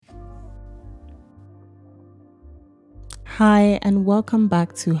Hi, and welcome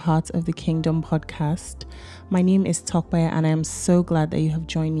back to Heart of the Kingdom podcast. My name is Tokbaya, and I am so glad that you have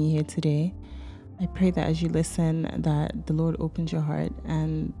joined me here today. I pray that as you listen, that the Lord opens your heart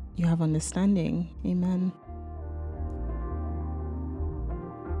and you have understanding. Amen.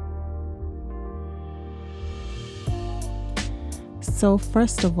 So,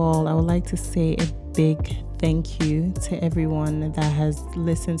 first of all, I would like to say a big thank you to everyone that has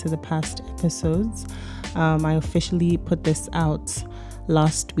listened to the past episodes. I officially put this out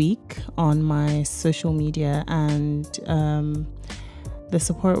last week on my social media, and the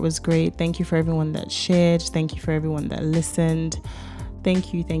support was great. Thank you for everyone that shared. Thank you for everyone that listened.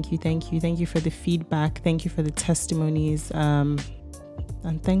 Thank you for the feedback. Thank you for the testimonies. And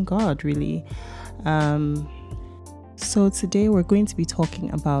thank God, really. So today we're going to be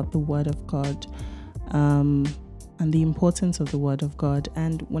talking about the Word of God and the importance of the Word of God.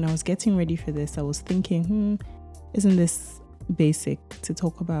 And when I was getting ready for this, I was thinking, isn't this basic to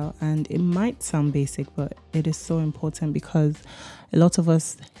talk about? And it might sound basic, but it is so important because a lot of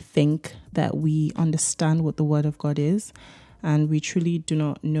us think that we understand what the Word of God is, and we truly do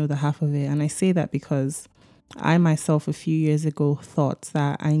not know the half of it. And I say that because I myself a few years ago thought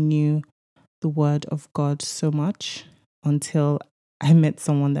that I knew the Word of God so much until I met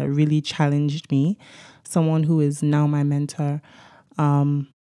someone that really challenged me, someone who is now my mentor. And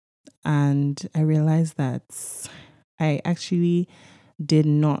I realized that I actually did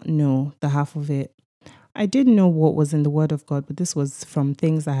not know the half of it. I did know what was in the Word of God, but this was from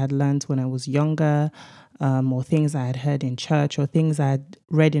things I had learned when I was younger, or things I had heard in church, or things I had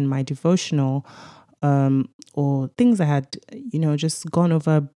read in my devotional, or things I had, just gone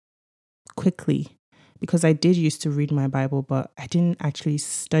over quickly. Because I did used to read my Bible, but I didn't actually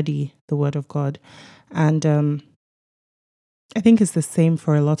study the Word of God. And I think it's the same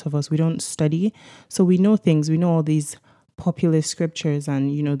for a lot of us. We don't study. So we know things. We know all these popular scriptures and,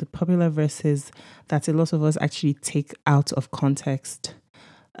 the popular verses that a lot of us actually take out of context.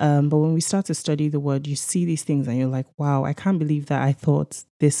 But when we start to study the Word, you see these things and you're like, wow, I can't believe that I thought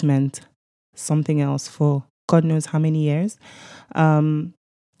this meant something else for God knows how many years.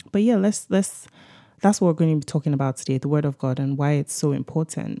 But yeah, that's what we're going to be talking about today, the Word of God and why it's so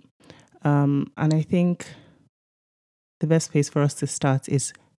important. And I think the best place for us to start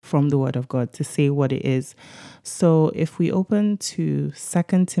is from the Word of God to say what it is. So if we open to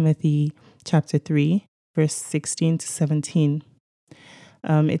 2 Timothy chapter 3, verse 16 to 17,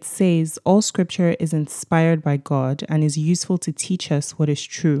 it says, all scripture is inspired by God and is useful to teach us what is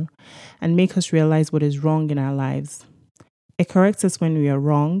true and make us realize what is wrong in our lives. It corrects us when we are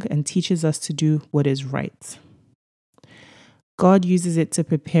wrong and teaches us to do what is right. God uses it to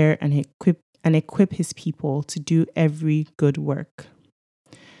prepare and equip his people to do every good work.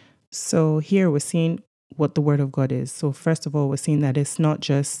 So here we're seeing what the Word of God is. So first of all, we're seeing that it's not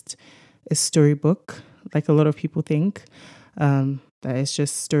just a storybook, like a lot of people think, that it's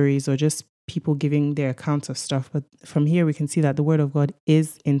just stories or just people giving their accounts of stuff. But from here, we can see that the Word of God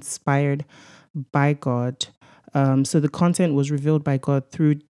is inspired by God. So the content was revealed by God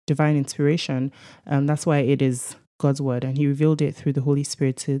through divine inspiration. That's why it is God's word, and he revealed it through the Holy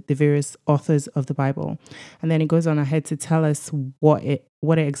Spirit to the various authors of the Bible. And then it goes on ahead to tell us what it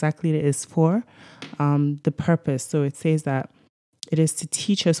exactly it is for, the purpose. So it says that it is to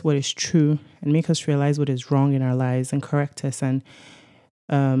teach us what is true and make us realize what is wrong in our lives and correct us when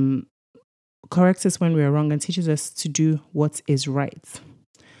we are wrong and teaches us to do what is right.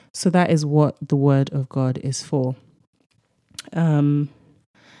 So that is what the Word of God is for.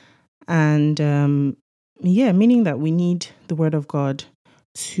 Meaning that we need the Word of God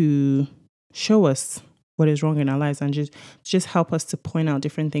to show us what is wrong in our lives and just help us to point out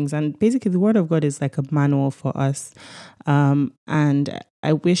different things. And basically, the Word of God is like a manual for us. And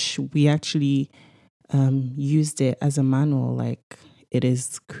I wish we actually used it as a manual, like it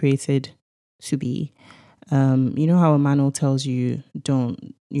is created to be. You know how a manual tells you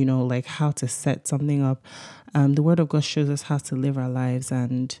don't, like how to set something up. The Word of God shows us how to live our lives,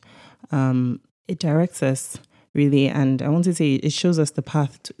 and it directs us really. And I want to say it shows us the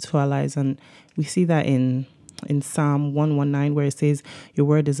path to our lives, and we see that in Psalm 119, where it says, "Your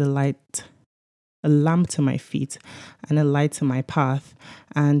word is a lamp to my feet, and a light to my path."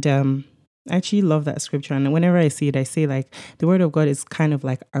 And I actually love that scripture, and whenever I see it, I say like the Word of God is kind of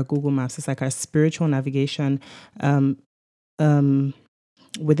like our Google Maps. It's like our spiritual navigation,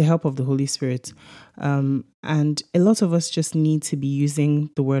 with the help of the Holy Spirit. And a lot of us just need to be using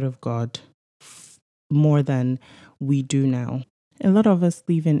the Word of God more than we do now. A lot of us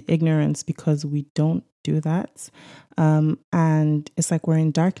live in ignorance because we don't do that. And it's like we're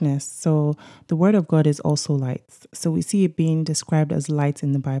in darkness. So the word of God is also light. So we see it being described as light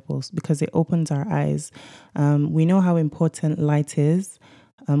in the Bible because it opens our eyes. We know how important light is.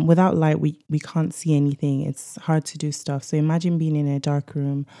 Without light, we can't see anything. It's hard to do stuff. So imagine being in a dark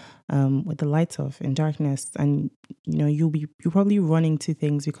room with the lights off in darkness, and you're probably running to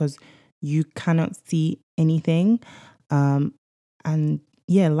things because you cannot see anything. Um, and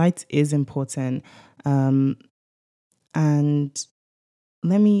yeah, light is important. Um, and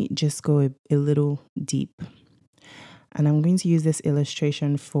let me just go a little deep. And I'm going to use this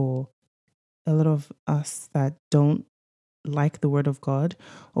illustration for a lot of us that don't like the word of God,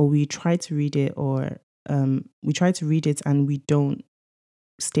 or we try to read it, or we try to read it and we don't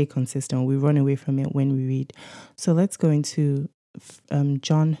stay consistent. We run away from it when we read. So let's go into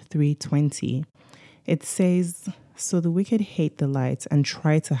John 3:20. It says, "So the wicked hate the light and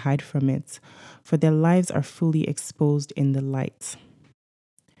try to hide from it, for their lives are fully exposed in the light."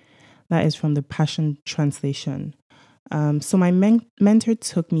 That is from the Passion Translation. So my mentor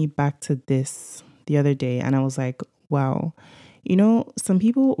took me back to this the other day, and I was like, wow, some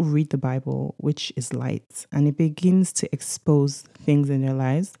people read the Bible, which is light, and it begins to expose things in their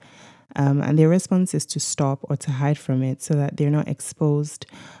lives. And their response is to stop or to hide from it so that they're not exposed.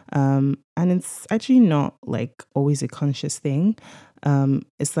 And it's actually not like always a conscious thing.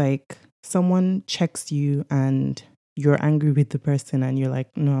 It's like someone checks you and you're angry with the person and you're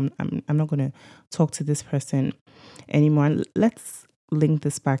like, no, I'm not going to talk to this person anymore. And let's link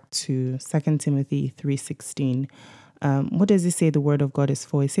this back to Second Timothy 3:16. What does it say the word of God is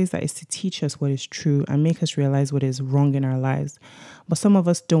for? It says that it's to teach us what is true and make us realize what is wrong in our lives. But some of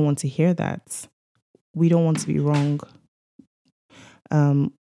us don't want to hear that. We don't want to be wrong.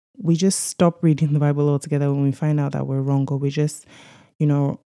 We just stop reading the Bible altogether when we find out that we're wrong, or we just, we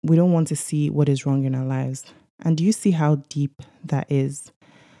don't want to see what is wrong in our lives. And do you see how deep that is?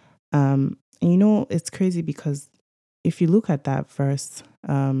 And it's crazy because if you look at that verse,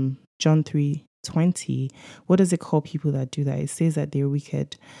 John 3:20, what does it call people that do that? It says that they're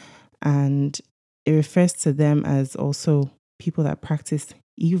wicked. And it refers to them as also people that practice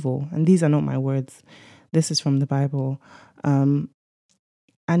evil. And these are not my words. This is from the Bible. And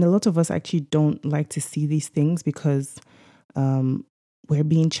a lot of us actually don't like to see these things because we're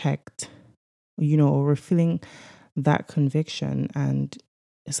being checked, or we're feeling that conviction. And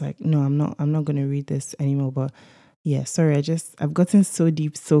it's like, no, I'm not going to read this anymore. But yeah, sorry, I've gotten so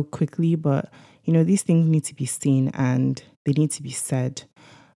deep so quickly, but these things need to be seen and they need to be said.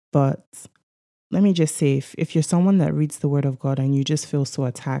 But let me just say, if you're someone that reads the word of God and you just feel so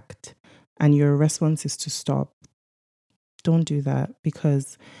attacked and your response is to stop, don't do that,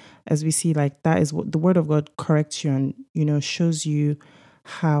 because as we see, like, that is what the word of God corrects you and, shows you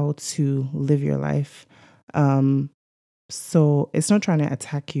how to live your life. So it's not trying to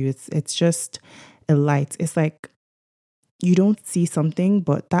attack you. It's just a light. It's like you don't see something,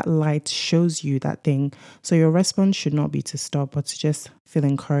 but that light shows you that thing. So your response should not be to stop, but to just feel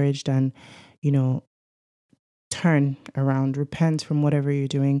encouraged and, turn around, repent from whatever you're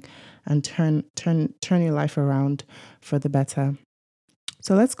doing, and turn your life around for the better.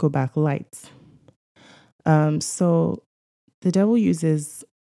 So let's go back. Lights. So the devil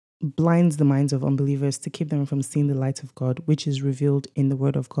blinds the minds of unbelievers to keep them from seeing the light of God, which is revealed in the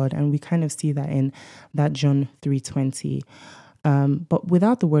word of God. And we kind of see that in that John 3:20. But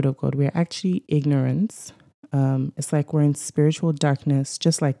without the word of God, we're actually ignorance. It's like we're in spiritual darkness,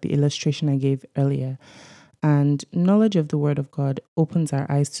 just like the illustration I gave earlier. And knowledge of the word of God opens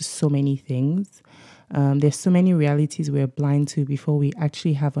our eyes to so many things. There's so many realities we're blind to before we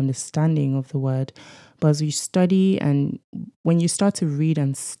actually have understanding of the word. But as we study, and when you start to read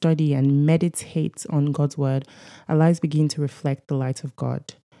and study and meditate on God's word, our lives begin to reflect the light of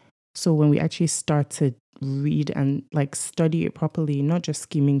God. So when we actually start to read and like study it properly, not just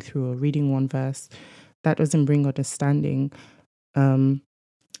skimming through or reading one verse, that doesn't bring understanding.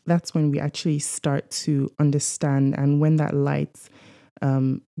 That's when we actually start to understand, and when that light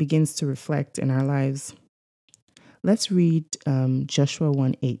begins to reflect in our lives. Let's read Joshua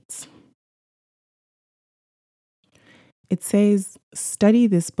 1:8. It says, "Study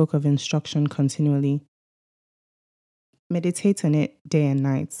this book of instruction continually. Meditate on it day and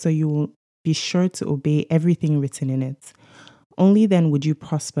night, so you will be sure to obey everything written in it. Only then would you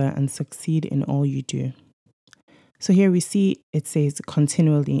prosper and succeed in all you do." So here we see it says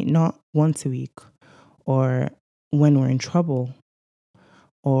continually, not once a week or when we're in trouble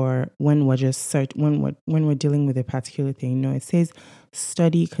or when we're just when we're dealing with a particular thing. No, it says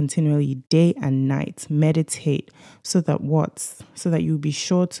study continually day and night, meditate, so that you'll be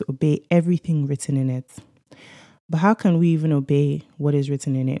sure to obey everything written in it. But how can we even obey what is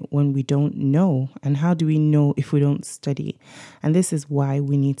written in it when we don't know? And how do we know if we don't study? And this is why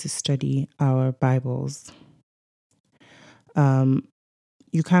we need to study our Bibles.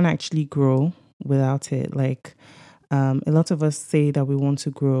 You can't actually grow without it. Like a lot of us say that we want to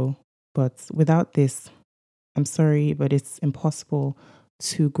grow, but without this, I'm sorry, but it's impossible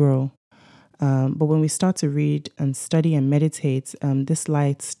to grow. But when we start to read and study and meditate, this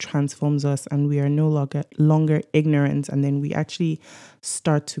light transforms us and we are no longer ignorant. And then we actually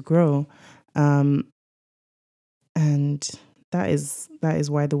start to grow. And that is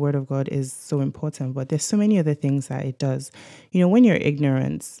why the word of God is so important. But there's so many other things that it does. When you're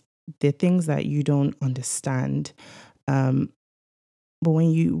ignorant, there are things that you don't understand. But when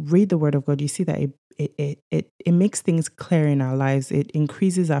you read the word of God, you see that it makes things clear in our lives. It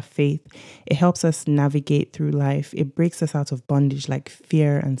increases our faith. It helps us navigate through life. It breaks us out of bondage like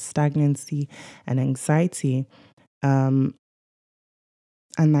fear and stagnancy and anxiety. And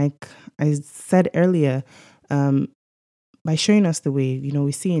like I said earlier, by showing us the way,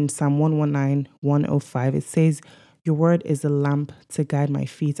 we see in Psalm 119, 105, it says, "Your word is a lamp to guide my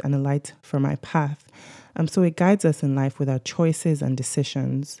feet and a light for my path." So it guides us in life with our choices and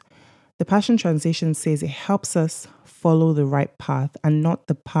decisions. The Passion Translation says it helps us follow the right path and not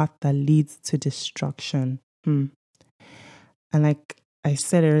the path that leads to destruction. And like I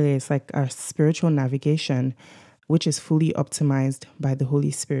said earlier, it's like our spiritual navigation, which is fully optimized by the Holy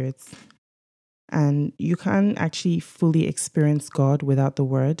Spirit. And you can't actually fully experience God without the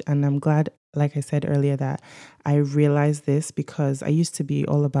word. And I'm glad, like I said earlier, that I realized this because I used to be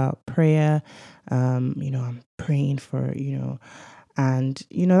all about prayer. I'm praying for, and,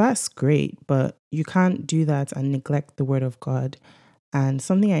 that's great, but you can't do that and neglect the word of God. And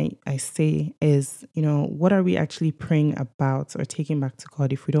something I say is, what are we actually praying about or taking back to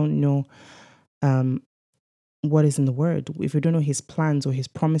God if we don't know what is in the word, if we don't know his plans or his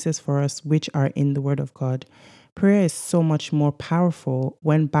promises for us, which are in the word of God? Prayer is so much more powerful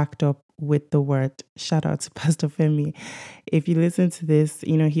when backed up with the word. Shout out to Pastor Femi. If you listen to this,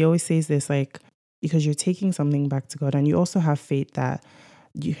 he always says this, like, because you're taking something back to God and you also have faith that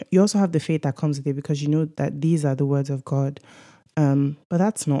you also have the faith that comes with it because you know that these are the words of God. But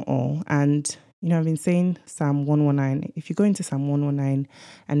that's not all. And, I've been saying Psalm 119. If you go into Psalm 119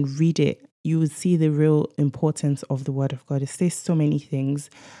 and read it, you would see the real importance of the word of God. It says so many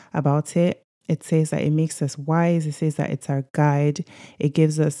things about it. It says that it makes us wise. It says that it's our guide. It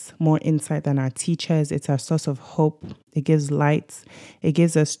gives us more insight than our teachers. It's our source of hope. It gives light. It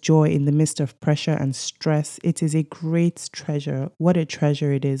gives us joy in the midst of pressure and stress. It is a great treasure. What a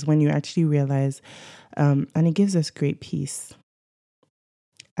treasure it is when you actually realize. And it gives us great peace.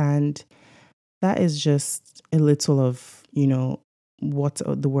 And that is just a little of, what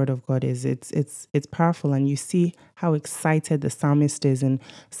the word of God is. It's powerful, and you see how excited the psalmist is in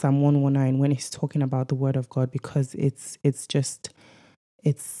Psalm 119 when he's talking about the word of God, because it's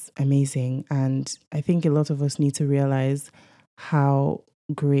amazing. And I think a lot of us need to realize how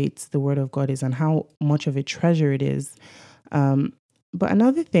great the word of God is and how much of a treasure it is. But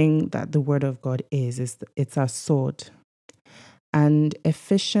another thing that the word of God is it's our sword. And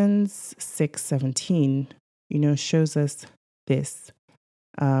Ephesians 6:17, shows us this.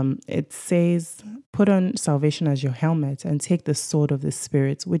 It says, "Put on salvation as your helmet and take the sword of the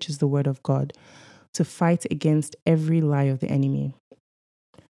Spirit, which is the word of God, to fight against every lie of the enemy."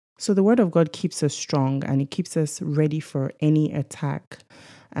 So the word of God keeps us strong and it keeps us ready for any attack.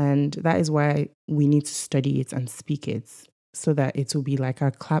 And that is why we need to study it and speak it, so that it will be like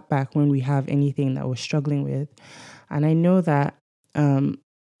our clapback when we have anything that we're struggling with. And I know that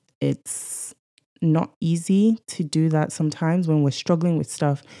it's not easy to do that sometimes when we're struggling with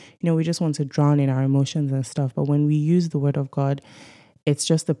stuff. We just want to drown in our emotions and stuff. But when we use the word of God, it's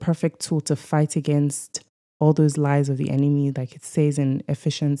just the perfect tool to fight against all those lies of the enemy, like it says in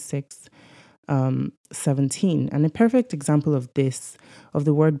Ephesians 6:17. And a perfect example of this, of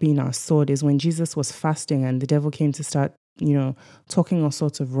the word being our sword, is when Jesus was fasting and the devil came to start talking all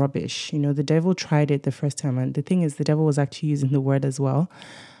sorts of rubbish. The devil tried it the first time. And the thing is, the devil was actually using the word as well.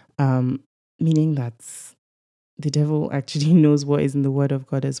 Meaning that the devil actually knows what is in the word of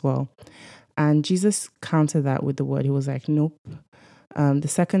God as well. And Jesus countered that with the word. He was like, nope. The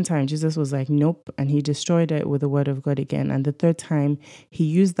second time, Jesus was like, nope. And he destroyed it with the word of God again. And the third time, he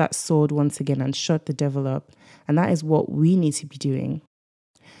used that sword once again and shut the devil up. And that is what we need to be doing.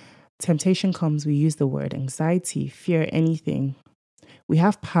 Temptation comes, we use the word. Anxiety, fear, anything. We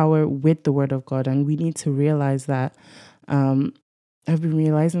have power with the word of God, and we need to realize that. I've been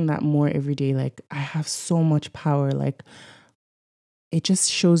realizing that more every day. Like, I have so much power. Like, it just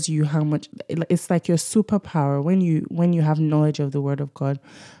shows you how much it's like your superpower when you have knowledge of the word of God.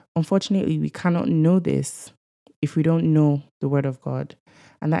 Unfortunately, we cannot know this if we don't know the word of God.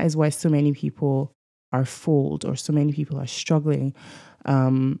 And that is why so many people are fooled, or so many people are struggling.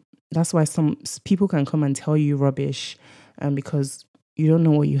 That's why some people can come and tell you rubbish, because you don't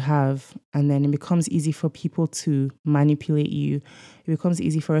know what you have. And then it becomes easy for people to manipulate you. It becomes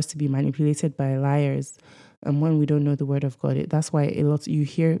easy for us to be manipulated by liars. And when we don't know the word of God, that's why a lot you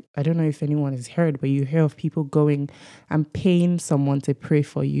hear. I don't know if anyone has heard, but you hear of people going and paying someone to pray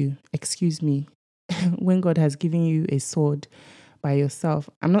for you. Excuse me. When God has given you a sword by yourself,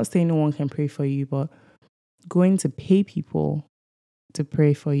 I'm not saying no one can pray for you, but going to pay people to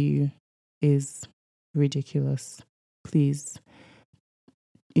pray for you is ridiculous. Please,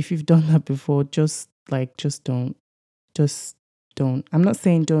 if you've done that before, just don't. Just don't. I'm not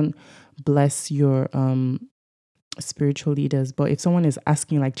saying don't bless your spiritual leaders, but if someone is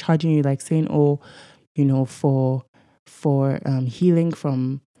asking, like charging you, like saying, oh, for healing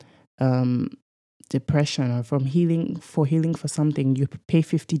from um depression, or from healing for something, you pay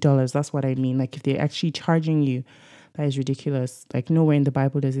 $50. That's what I mean. Like, if they're actually charging you, that is ridiculous. Like, nowhere in the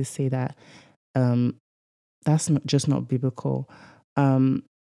Bible does it say that. That's not biblical. And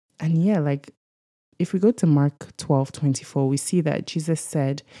yeah, like, if we go to Mark 12:24, we see that Jesus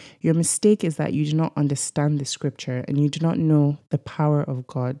said, your mistake is that you do not understand the scripture and you do not know the power of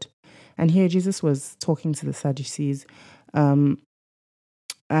God. And here Jesus was talking to the Sadducees. And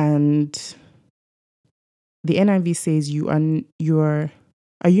the NIV says,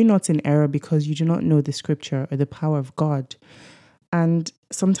 are you not in error because you do not know the scripture or the power of God? And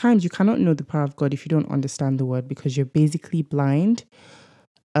sometimes you cannot know the power of God if you don't understand the word, because you're basically blind.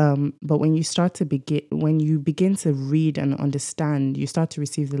 But when you begin to read and understand, you start to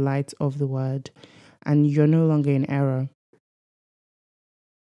receive the light of the word, and you're no longer in error.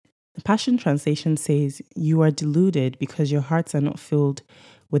 The Passion Translation says, you are deluded because your hearts are not filled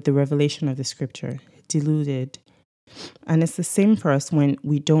with the revelation of the scripture. Deluded. And it's the same for us when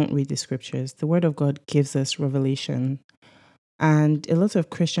we don't read the scriptures. The word of God gives us revelation. And a lot of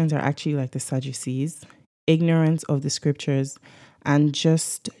Christians are actually like the Sadducees, ignorant of the scriptures and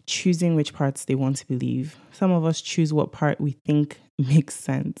just choosing which parts they want to believe. Some of us choose what part we think makes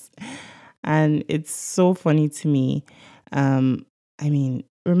sense. And it's so funny to me.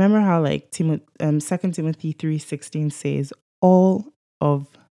 Remember how like 2 Timothy 3:16 says, all of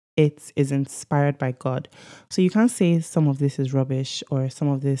it is inspired by God. So you can't say some of this is rubbish or some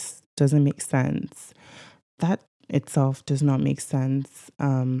of this doesn't make sense. That itself does not make sense.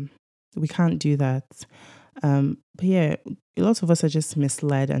 We can't do that. But yeah, a lot of us are just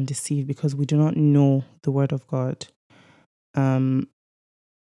misled and deceived because we do not know the word of God. And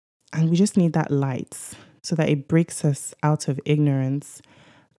we just need that light so that it breaks us out of ignorance.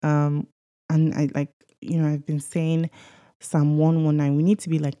 And I've been saying Psalm 119, we need to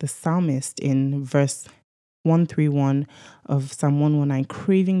be like the psalmist in verse 131 of Psalm 119,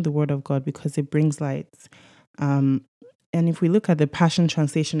 craving the word of God because it brings light. And if we look at the Passion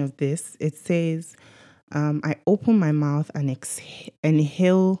Translation of this, it says, I open my mouth and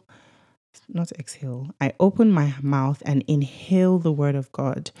inhale, not exhale. I open my mouth and inhale the word of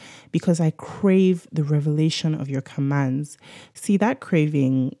God because I crave the revelation of your commands. See, that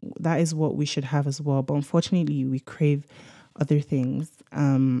craving, that is what we should have as well. But unfortunately, we crave other things.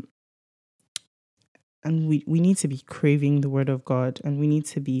 And we need to be craving the word of God, and we need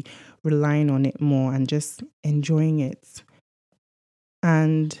to be relying on it more and just enjoying it.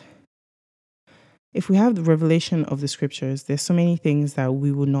 And if we have the revelation of the scriptures, there's so many things that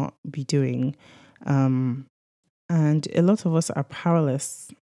we will not be doing. And a lot of us are powerless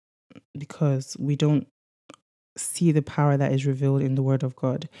because we don't see the power that is revealed in the word of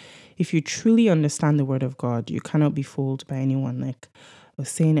God. If you truly understand the word of God, you cannot be fooled by anyone, like I was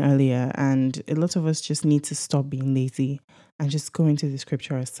saying earlier. And a lot of us just need to stop being lazy and just go into the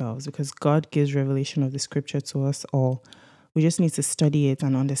scripture ourselves, because God gives revelation of the scripture to us all. We just need to study it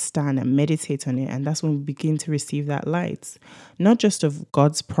and understand and meditate on it. And that's when we begin to receive that light, not just of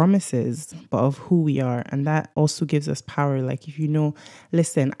God's promises, but of who we are. And that also gives us power. Like, if you know,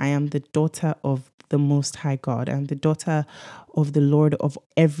 listen, I am the daughter of the Most High God. I'm the daughter of the Lord of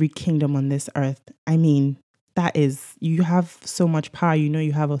every kingdom on this earth. I mean, that is, you have so much power. You know,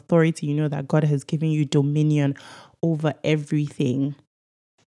 you have authority. You know that God has given you dominion over everything.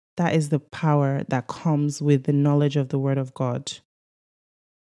 That is the power that comes with the knowledge of the word of God.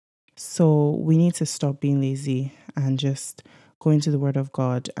 So we need to stop being lazy and just go into the word of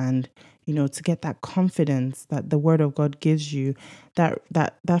God, and to get that confidence that the word of God gives you,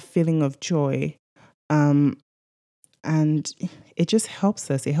 that feeling of joy. um and it just helps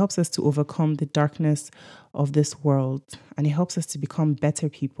us to overcome the darkness of this world, and it helps us to become better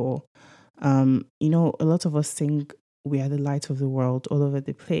people. A lot of us sing we are the light of the world all over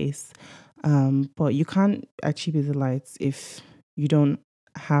the place. But you can't actually be the light if you don't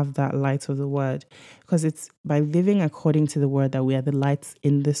have that light of the word, because it's by living according to the word that we are the lights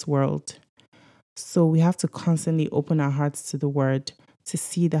in this world. So we have to constantly open our hearts to the word, to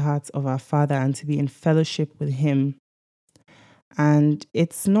see the hearts of our Father and to be in fellowship with him. And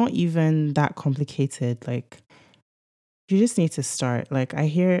it's not even that complicated. Like, you just need to start. Like, I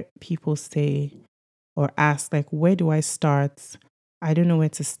hear people say or ask, like, where do I start? I don't know where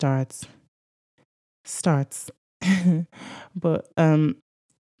to start. Starts. But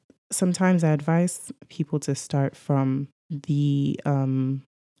sometimes I advise people to start from the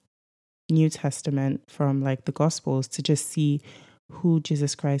New Testament, from like the Gospels, to just see who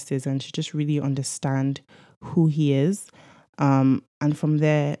Jesus Christ is and to just really understand who he is. And from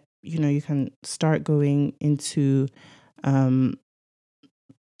there, you can start going into um,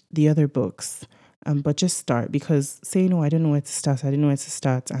 the other books. But just start, because saying, "Oh, I don't know where to start. I don't know where to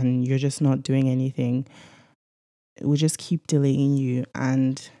start," and you're just not doing anything, it will just keep delaying you.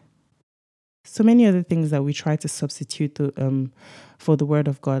 And so many other things that we try to substitute for the word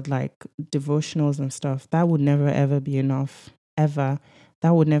of God, like devotionals and stuff, that would never ever be enough. Ever.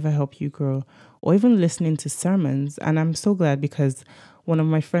 That would never help you grow. Or even listening to sermons. And I'm so glad, because one of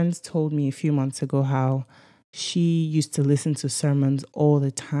my friends told me a few months ago how she used to listen to sermons all the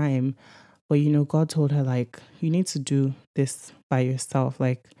time. But God told her, like, you need to do this by yourself.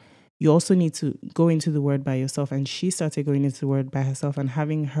 Like, you also need to go into the word by yourself. And she started going into the word by herself and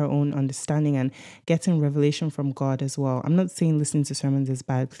having her own understanding and getting revelation from God as well. I'm not saying listening to sermons is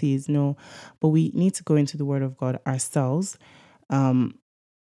bad, please, no. But we need to go into the word of God ourselves,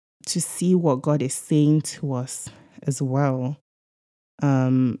 to see what God is saying to us as well.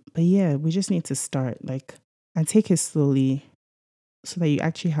 But yeah, we just need to start, like, and take it slowly, so that you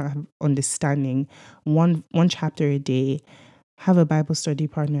actually have understanding. One chapter a day. Have a Bible study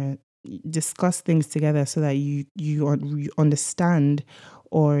partner. Discuss things together so that you understand,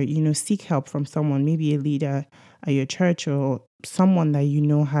 or seek help from someone, maybe a leader at your church or someone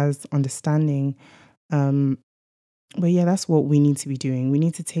that has understanding. Um, but yeah, that's what we need to be doing. We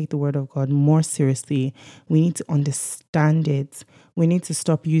need to take the word of God more seriously. We need to understand it. We need to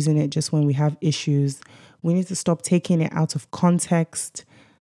stop using it just when we have issues. We need to stop taking it out of context.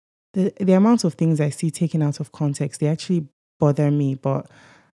 The amount of things I see taken out of context, they actually bother me. But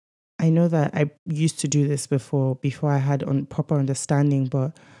I know that I used to do this before I had proper understanding.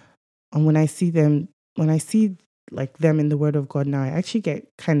 But when I see them, when I see like them in the Word of God now, I actually get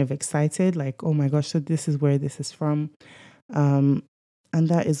kind of excited. Like, oh my gosh, so this is where this is from. Um, and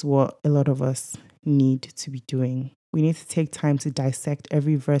that is what a lot of us need to be doing. We need to take time to dissect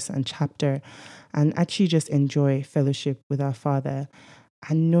every verse and chapter and actually just enjoy fellowship with our Father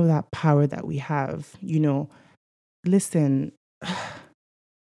and know that power that we have. Listen,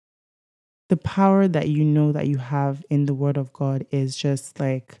 the power that that you have in the Word of God is just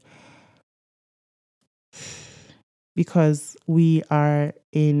like, because we are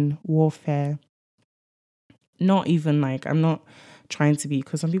in warfare. Not even like, I'm not trying to be,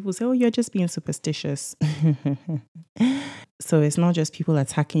 because some people say, oh, you're just being superstitious. So it's not just people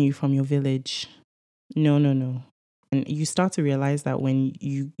attacking you from your village. No, no, no. And you start to realize that when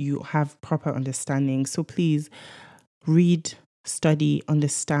you have proper understanding. So please read, study,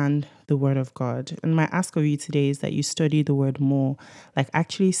 understand the word of God. And my ask of you today is that you study the word more, like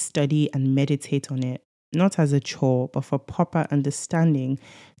actually study and meditate on it, not as a chore, but for proper understanding.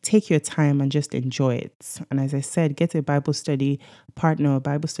 Take your time and just enjoy it. And as I said, get a Bible study partner, a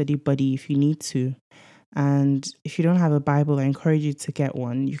Bible study buddy if you need to. And if you don't have a Bible, I encourage you to get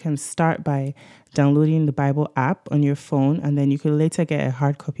one. You can start by downloading the Bible app on your phone, and then you could later get a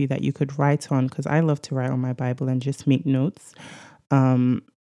hard copy that you could write on, because I love to write on my Bible and just make notes.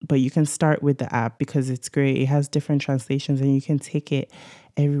 But you can start with the app because it's great. It has different translations and you can take it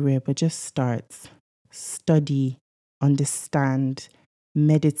everywhere. But just start, study, understand,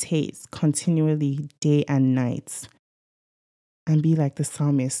 meditate continually, day and night, and be like the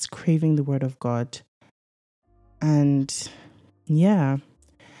psalmist, craving the word of God. And yeah,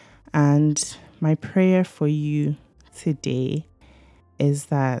 and my prayer for you today is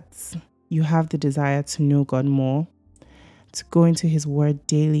that you have the desire to know God more, to go into his word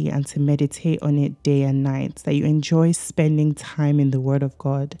daily and to meditate on it day and night, that you enjoy spending time in the word of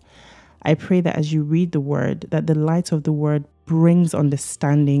God. I pray that as you read the word, that the light of the word brings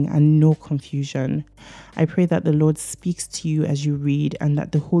understanding and no confusion. I pray that the Lord speaks to you as you read, and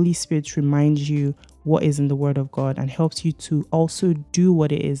that the Holy Spirit reminds you what is in the Word of God and helps you to also do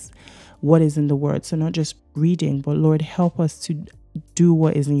what is in the Word. So not just reading, but Lord, help us to do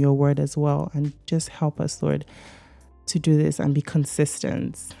what is in your Word as well. And just help us, Lord, to do this and be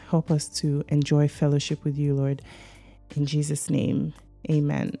consistent. Help us to enjoy fellowship with you, Lord. In Jesus' name,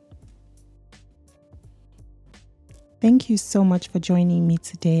 amen. Thank you so much for joining me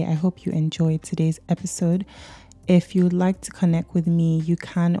today. I hope you enjoyed today's episode. If you would like to connect with me, you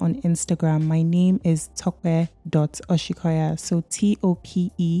can on Instagram. My name is tope.oshikoya. So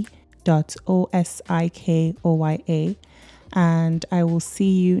TOPE.OSIKOYA. And I will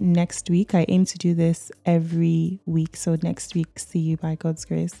see you next week. I aim to do this every week. So next week, see you by God's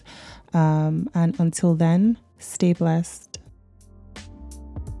grace. And until then, stay blessed.